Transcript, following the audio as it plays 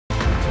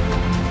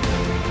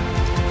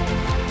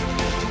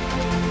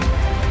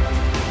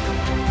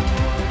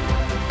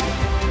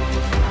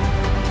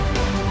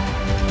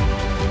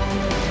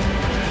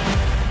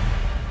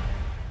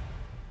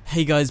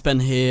Hey guys, Ben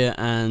here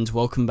and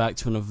welcome back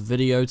to another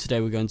video.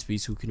 Today we're going to be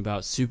talking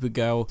about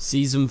Supergirl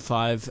Season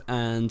 5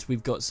 and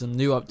we've got some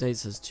new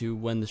updates as to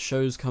when the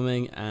show's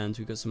coming and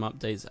we've got some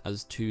updates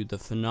as to the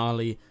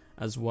finale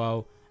as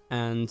well.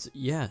 And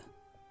yeah,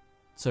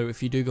 so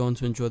if you do go on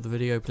to enjoy the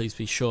video, please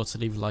be sure to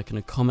leave a like and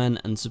a comment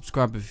and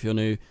subscribe if you're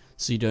new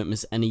so you don't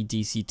miss any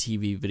DC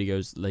TV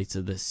videos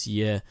later this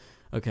year.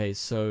 Okay,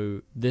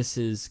 so this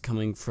is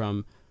coming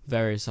from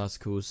various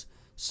articles,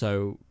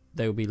 so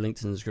they will be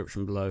linked in the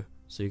description below,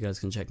 so you guys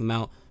can check them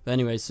out. But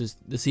anyway, so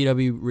the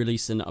CW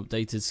released an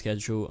updated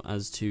schedule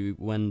as to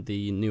when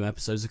the new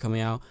episodes are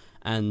coming out,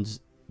 and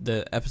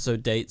the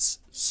episode dates,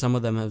 some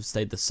of them have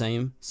stayed the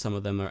same, some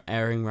of them are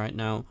airing right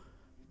now,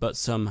 but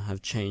some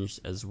have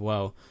changed as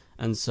well.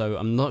 And so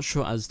I'm not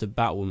sure as to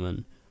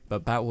Batwoman,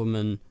 but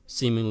Batwoman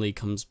seemingly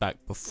comes back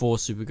before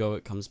Supergirl.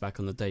 It comes back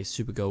on the day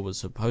Supergirl was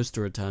supposed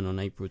to return on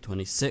April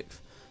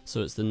 26th,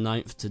 so it's the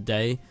 9th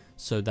today,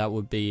 so that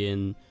would be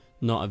in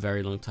not a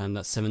very long time.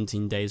 That's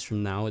 17 days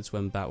from now. It's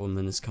when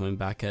Batwoman is coming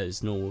back at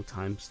its normal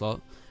time slot,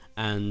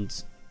 and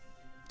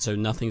so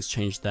nothing's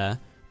changed there.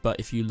 But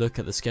if you look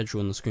at the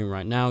schedule on the screen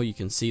right now, you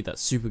can see that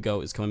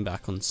Supergirl is coming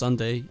back on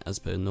Sunday as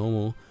per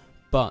normal,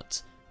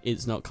 but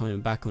it's not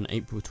coming back on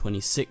April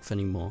 26th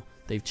anymore.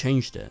 They've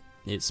changed it.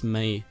 It's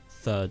May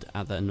 3rd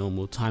at their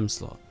normal time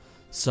slot.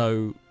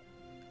 So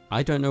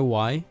I don't know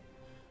why,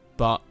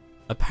 but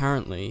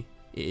apparently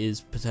it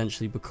is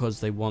potentially because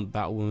they want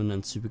Batwoman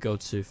and Supergirl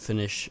to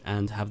finish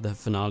and have their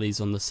finales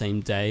on the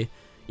same day.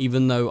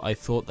 Even though I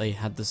thought they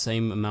had the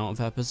same amount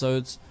of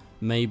episodes,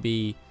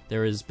 maybe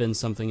there has been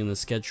something in the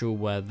schedule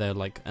where they're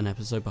like an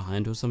episode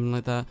behind or something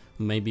like that.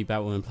 Maybe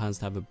Batwoman plans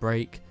to have a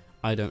break.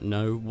 I don't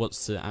know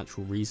what's the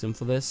actual reason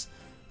for this,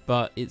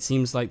 but it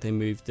seems like they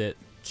moved it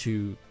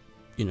to,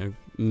 you know,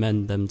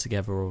 mend them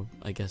together, or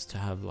I guess to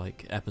have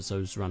like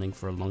episodes running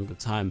for a longer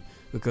time,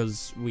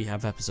 because we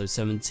have episode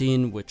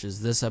 17, which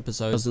is this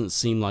episode. It doesn't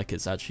seem like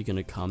it's actually going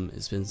to come.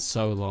 It's been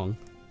so long.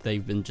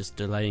 They've been just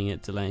delaying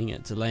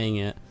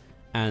it,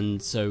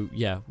 and so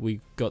yeah, we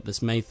got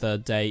this May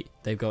 3rd date.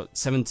 They've got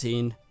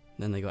 17,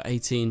 then they got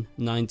 18,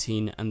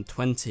 19 and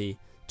 20.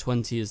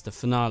 20 is the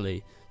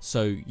finale,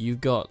 so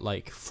you've got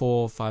like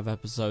 4 or 5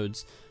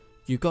 episodes.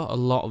 You've got a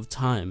lot of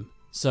time,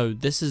 so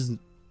this is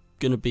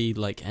gonna be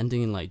like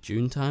ending in like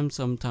June time,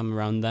 sometime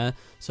around there,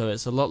 so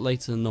it's a lot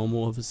later than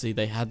normal. Obviously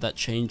they had that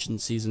change in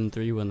season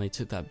 3 when they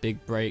took that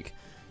big break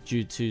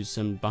due to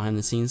some behind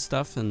the scenes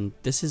stuff, and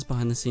this is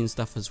behind the scenes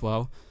stuff as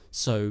well,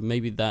 so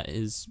maybe that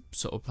is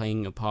sort of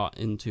playing a part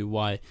into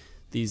why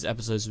these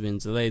episodes have been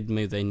delayed.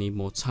 Maybe they need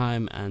more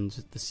time and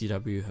the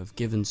CW have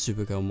given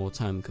Supergirl more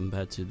time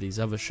compared to these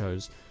other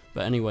shows.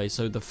 But anyway,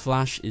 so the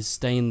Flash is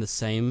staying the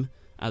same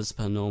as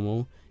per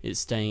normal. It's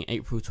staying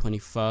April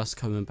 21st,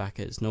 coming back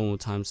at its normal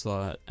time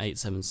slot at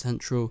 8/7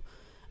 Central,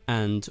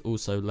 and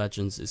also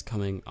Legends is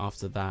coming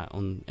after that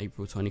on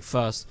April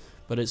 21st,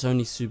 but it's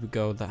only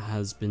Supergirl that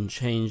has been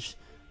changed,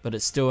 but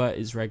it's still at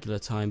its regular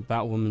time.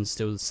 Batwoman's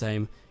still the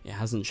same. It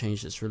hasn't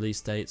changed its release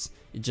dates.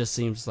 It just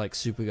seems like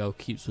Supergirl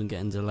keeps on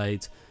getting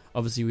delayed.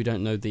 Obviously we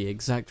don't know the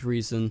exact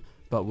reason,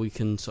 but we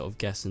can sort of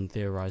guess and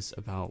theorize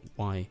about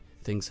why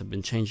things have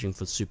been changing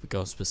for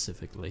Supergirl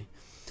specifically.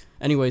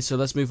 Anyway, so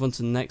let's move on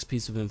to the next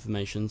piece of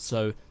information.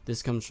 So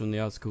this comes from the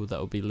article that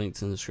will be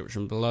linked in the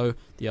description below.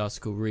 The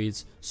article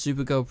reads,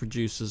 Supergirl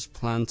producers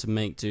plan to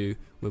make do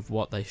with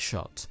what they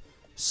shot.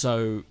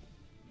 So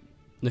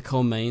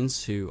Nicole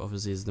Maines, who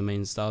obviously is the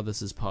main star,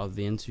 this is part of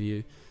the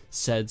interview,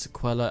 said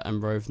Quella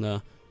and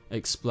Rovner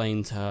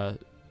explained to her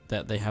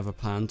that they have a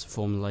plan to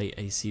formulate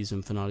a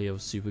season finale of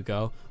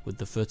Supergirl with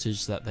the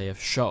footage that they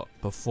have shot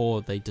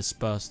before they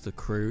disperse the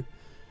crew.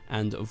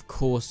 And of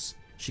course,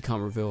 she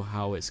can't reveal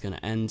how it's going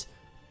to end,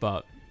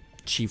 but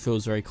she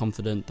feels very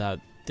confident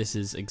that this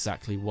is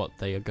exactly what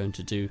they are going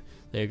to do.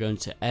 They are going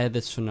to air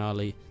this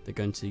finale, they're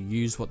going to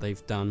use what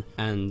they've done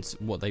and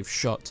what they've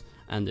shot,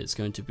 and it's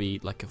going to be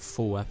like a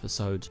full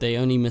episode. They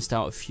only missed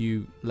out a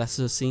few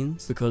lesser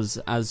scenes because,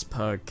 as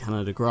per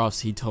Canada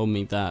Graphs, he told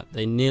me that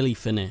they nearly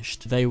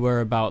finished. They were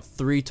about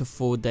 3 to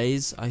 4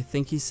 days, I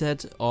think he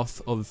said, off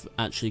of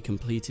actually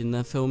completing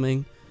their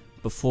filming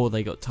before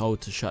they got told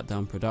to shut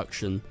down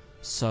production.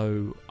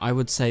 So I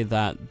would say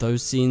that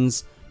those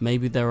scenes,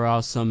 maybe there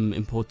are some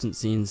important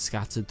scenes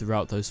scattered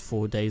throughout those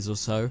 4 days or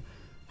so.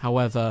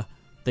 However,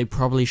 they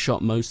probably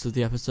shot most of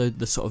the episode,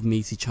 the sort of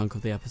meaty chunk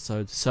of the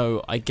episode.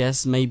 So I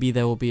guess maybe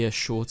there will be a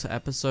shorter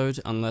episode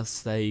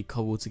unless they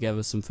cobble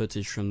together some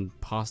footage from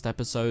past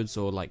episodes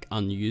or like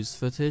unused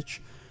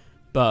footage.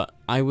 But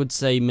I would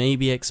say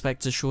maybe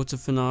expect a shorter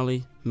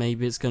finale.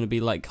 Maybe it's going to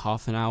be like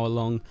half an hour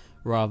long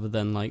rather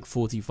than like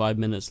 45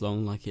 minutes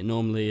long like it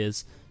normally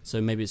is. So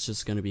maybe it's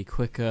just going to be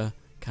quicker,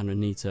 kind of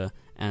neater,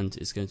 and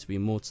it's going to be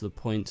more to the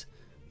point,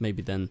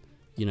 maybe than,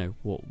 you know,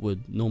 what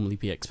would normally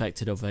be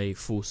expected of a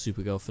full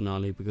Supergirl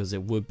finale, because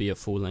it would be a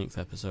full-length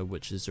episode,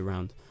 which is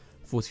around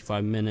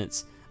 45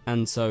 minutes.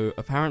 And so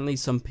apparently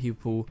some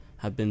people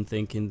have been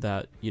thinking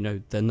that, you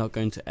know, they're not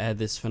going to air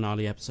this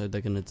finale episode,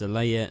 they're going to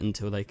delay it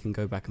until they can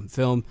go back and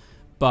film.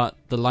 but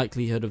the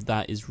likelihood of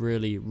that is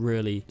really,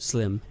 really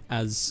slim,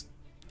 as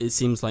it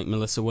seems like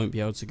Melissa won't be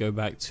able to go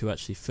back to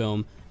actually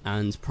film,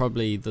 and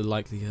probably the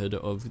likelihood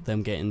of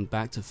them getting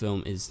back to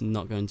film is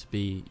not going to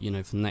be, you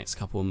know, for the next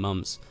couple of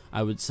months.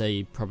 I would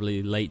say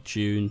probably late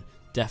June,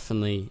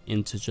 definitely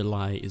into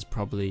July is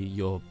probably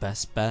your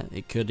best bet.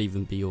 It could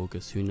even be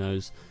August, who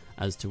knows,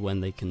 as to when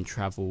they can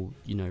travel,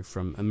 you know,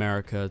 from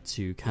America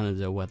to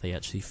Canada where they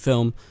actually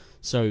film.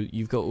 So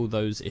you've got all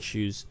those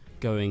issues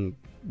going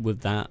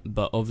with that,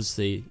 but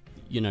obviously,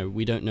 you know,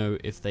 we don't know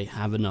if they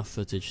have enough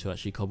footage to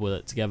actually cobble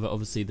it together.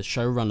 Obviously the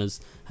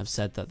showrunners have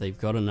said that they've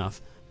got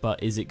enough,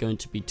 but is it going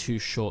to be too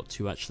short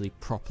to actually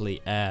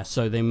properly air?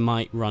 So they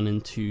might run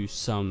into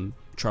some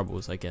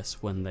troubles, I guess,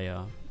 when they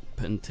are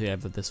putting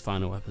together this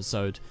final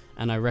episode,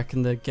 and I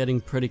reckon they're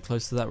getting pretty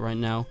close to that right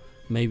now.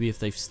 Maybe if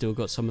they've still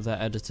got some of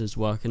their editors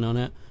working on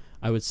it,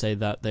 I would say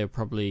that they're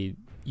probably,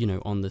 you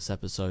know, on this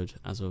episode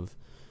as of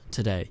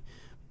today.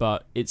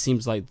 But it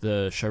seems like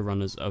the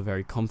showrunners are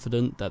very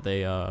confident that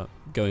they are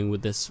going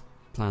with this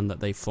plan that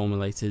they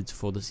formulated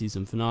for the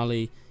season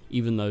finale,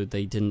 even though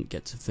they didn't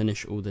get to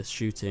finish all this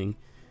shooting.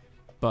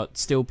 But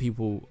still,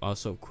 people are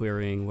sort of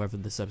querying whether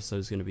this episode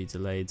is going to be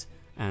delayed,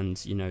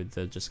 and, you know,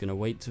 they're just going to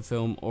wait to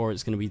film, or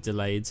it's going to be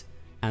delayed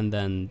and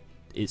then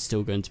it's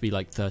still going to be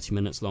like 30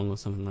 minutes long or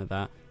something like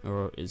that,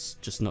 or it's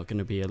just not going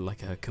to be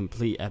like a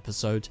complete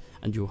episode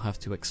and you'll have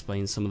to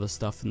explain some of the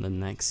stuff in the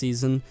next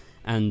season.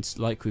 And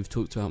like we've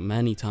talked about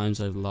many times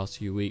over the last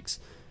few weeks,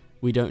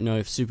 we don't know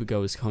if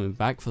Supergirl is coming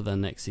back for their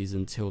next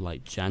season till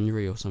like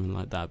January or something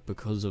like that,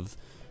 because of,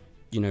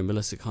 you know,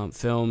 Melissa can't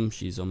film,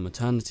 she's on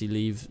maternity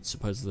leave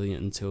supposedly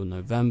until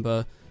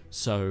November.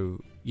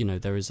 So, you know,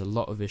 there is a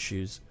lot of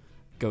issues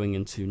going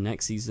into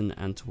next season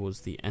and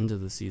towards the end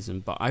of the season,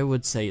 but I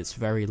would say it's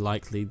very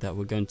likely that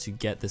we're going to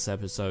get this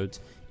episode,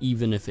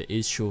 even if it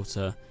is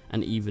shorter,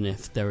 and even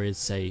if there is,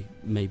 say,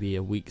 maybe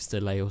a week's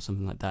delay or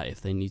something like that,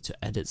 if they need to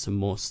edit some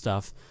more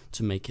stuff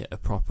to make it a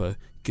proper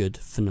good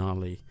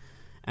finale.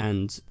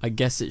 And I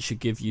guess it should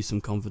give you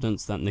some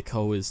confidence that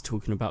Nicole is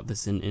talking about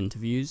this in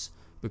interviews,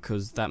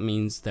 because that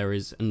means there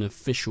is an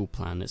official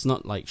plan. It's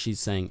not like she's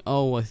saying,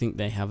 oh, I think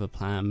they have a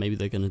plan, maybe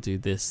they're going to do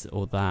this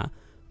or that.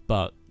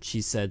 But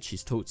she said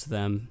she's talked to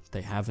them,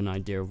 they have an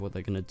idea of what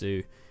they're going to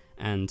do,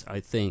 and I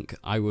think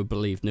I would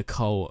believe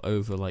Nicole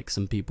over like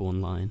some people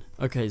online.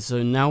 Okay,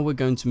 so now we're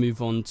going to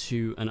move on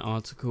to an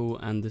article,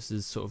 and this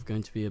is sort of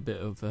going to be a bit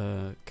of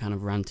a kind of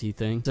ranty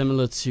thing,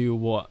 similar to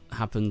what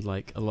happened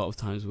like a lot of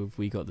times with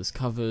We Got This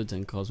Covered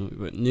and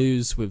Cosmic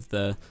News, with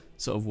the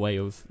sort of way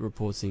of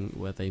reporting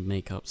where they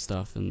make up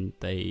stuff and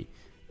they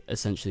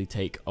essentially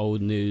take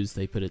old news,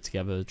 they put it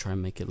together, try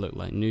and make it look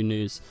like new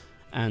news.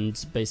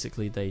 And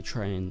basically they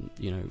try and,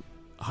 you know,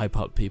 hype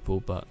up people,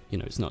 but, you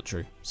know, it's not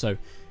true. So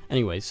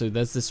anyway, so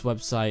there's this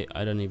website,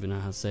 I don't even know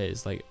how to say it,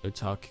 it's like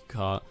Otaku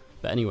Cart.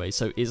 But anyway,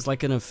 so it's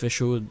like an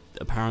official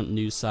apparent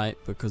news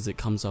site because it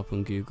comes up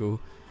on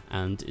Google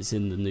and it's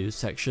in the news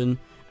section.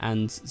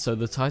 And so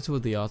the title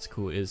of the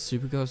article is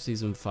Supergirl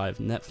Season 5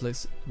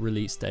 Netflix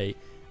release date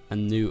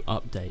and new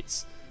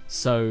updates.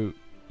 So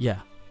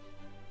yeah,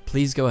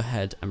 please go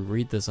ahead and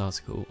read this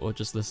article or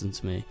just listen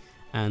to me,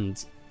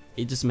 and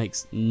it just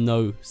makes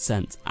no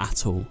sense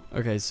at all.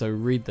 Okay, so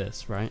read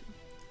this, right?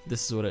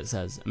 This is what it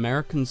says.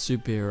 American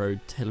superhero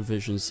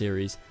television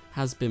series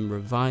has been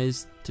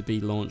revised to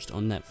be launched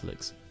on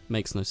Netflix.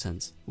 Makes no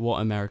sense. What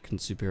American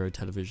superhero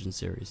television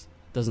series?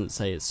 Doesn't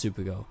say it's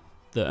Supergirl,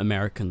 the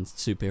American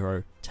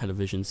superhero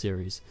television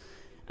series.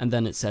 And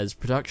then it says,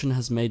 production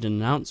has made an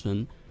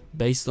announcement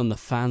based on the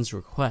fans'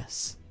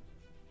 requests.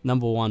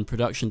 Number one,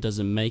 production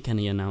doesn't make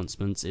any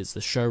announcements. It's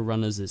the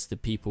showrunners, it's the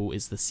people,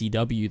 it's the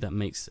CW that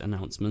makes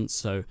announcements.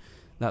 So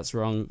that's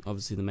wrong.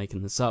 Obviously they're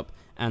making this up.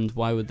 And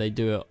why would they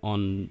do it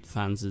on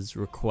fans'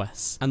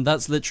 requests? And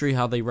that's literally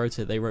how they wrote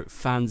it. They wrote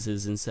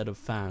fanses instead of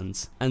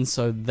fans. And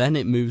so then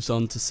it moves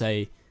on to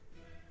say,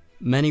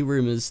 many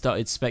rumors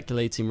started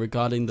speculating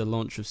regarding the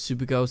launch of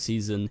Supergirl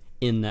season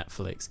in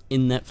Netflix.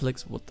 In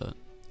Netflix? What the?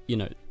 You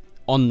know,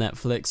 on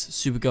Netflix,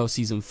 Supergirl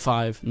season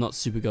 5, not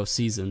Supergirl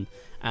season.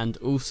 And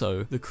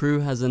also, the crew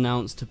has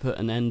announced to put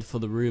an end for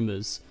the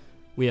rumors.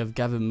 We have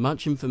gathered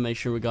much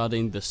information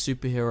regarding the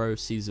Superhero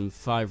Season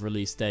 5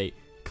 release date,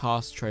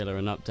 cast, trailer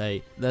and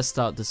update. Let's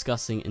start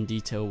discussing in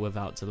detail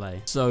without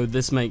delay. So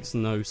this makes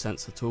no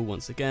sense at all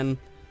once again.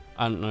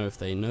 I don't know if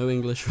they know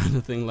English or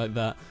anything like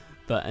that.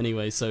 But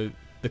anyway, so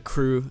the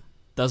crew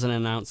doesn't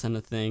announce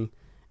anything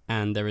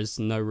and there is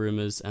no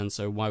rumors, and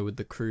so why would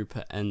the crew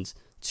put end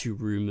to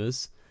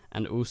rumors?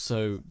 And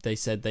also, they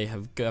said they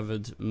have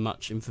gathered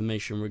much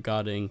information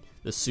regarding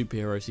the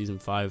Superhero Season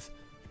 5.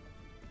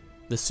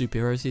 The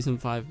Superhero Season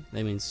 5?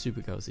 They mean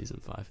Supergirl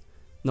Season 5.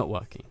 Not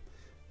working.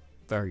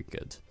 Very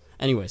good.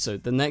 Anyway, so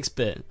the next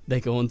bit, they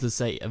go on to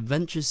say,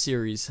 Adventure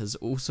Series has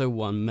also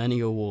won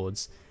many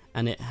awards,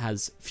 and it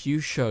has few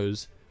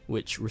shows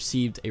which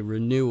received a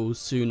renewal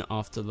soon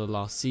after the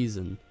last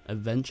season.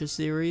 Adventure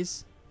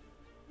Series?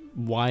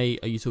 Why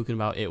are you talking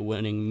about it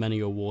winning many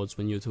awards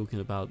when you're talking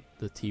about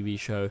the TV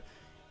show?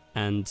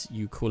 And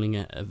you calling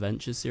it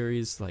Adventure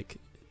Series? Like,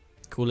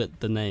 call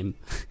it the name.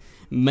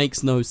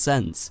 Makes no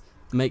sense.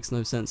 Makes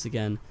no sense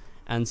again.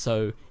 And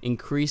so,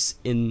 increase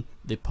in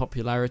the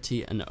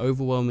popularity and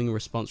overwhelming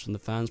response from the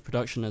fans.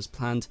 Production has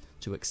planned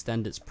to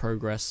extend its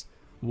progress.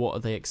 What are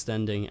they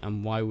extending,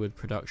 and why would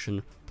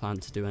production plan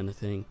to do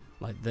anything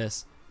like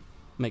this?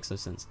 Makes no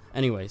sense.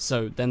 Anyway,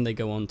 so then they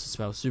go on to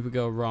spell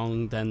Supergirl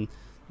wrong. Then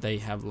they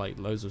have like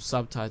loads of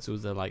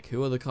subtitles. They're like,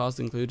 who are the cast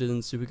included in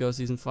Supergirl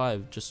season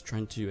 5? Just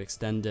trying to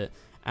extend it.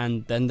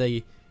 And then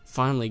they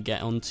finally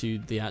get onto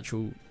the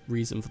actual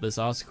reason for this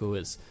article.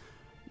 It's,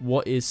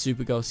 what is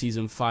Supergirl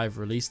season 5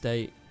 release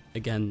date?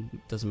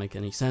 Again, doesn't make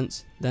any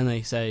sense. Then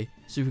they say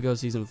Supergirl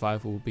season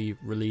 5 will be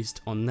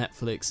released on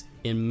Netflix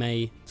in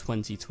May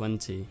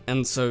 2020.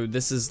 And so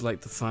this is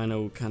like the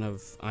final kind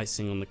of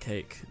icing on the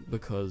cake,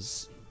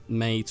 because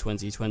May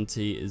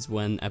 2020 is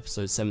when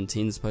episode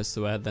 17 is supposed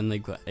to air. Then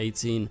they've got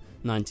 18,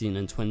 19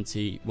 and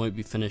 20 won't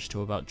be finished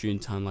till about June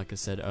time, like I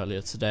said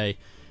earlier today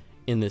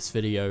in this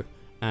video.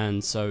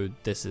 And so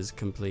this is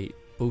complete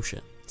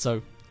bullshit.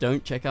 So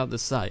don't check out the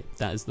site.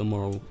 That is the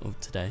moral of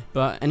today.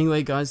 But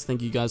anyway guys,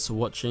 thank you guys for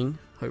watching.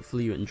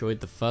 Hopefully you enjoyed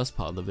the first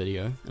part of the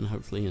video, and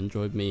hopefully you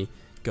enjoyed me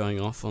going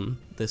off on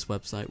this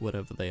website,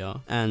 whatever they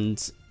are.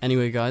 And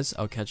anyway guys,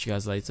 I'll catch you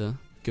guys later.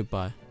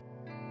 Goodbye.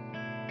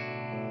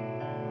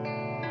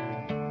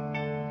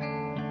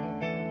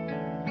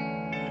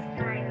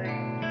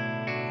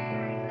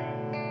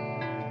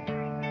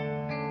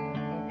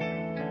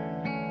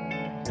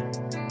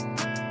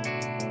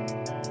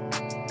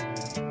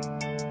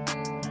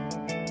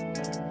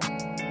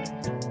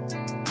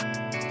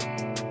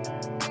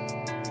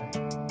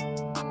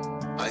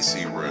 I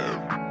see red.